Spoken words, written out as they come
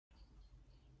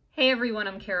Hey everyone,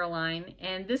 I'm Caroline,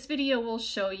 and this video will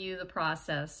show you the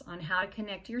process on how to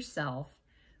connect yourself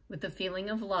with the feeling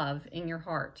of love in your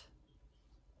heart.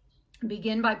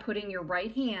 Begin by putting your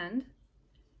right hand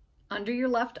under your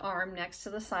left arm next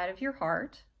to the side of your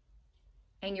heart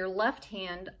and your left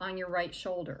hand on your right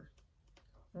shoulder.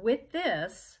 With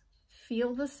this,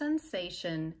 feel the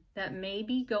sensation that may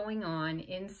be going on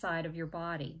inside of your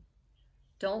body.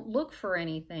 Don't look for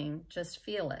anything, just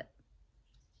feel it.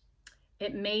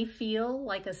 It may feel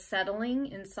like a settling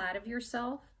inside of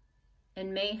yourself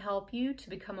and may help you to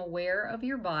become aware of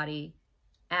your body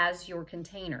as your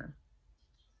container.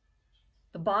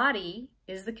 The body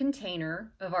is the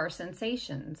container of our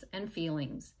sensations and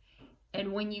feelings.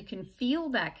 And when you can feel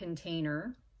that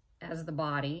container as the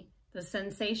body, the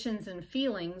sensations and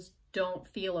feelings don't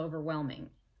feel overwhelming.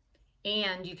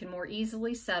 And you can more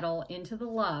easily settle into the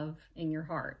love in your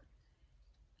heart.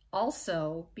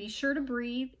 Also, be sure to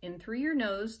breathe in through your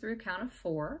nose through a count of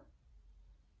 4.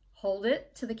 Hold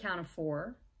it to the count of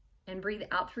 4 and breathe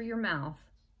out through your mouth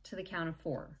to the count of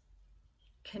 4.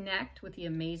 Connect with the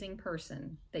amazing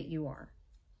person that you are.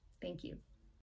 Thank you.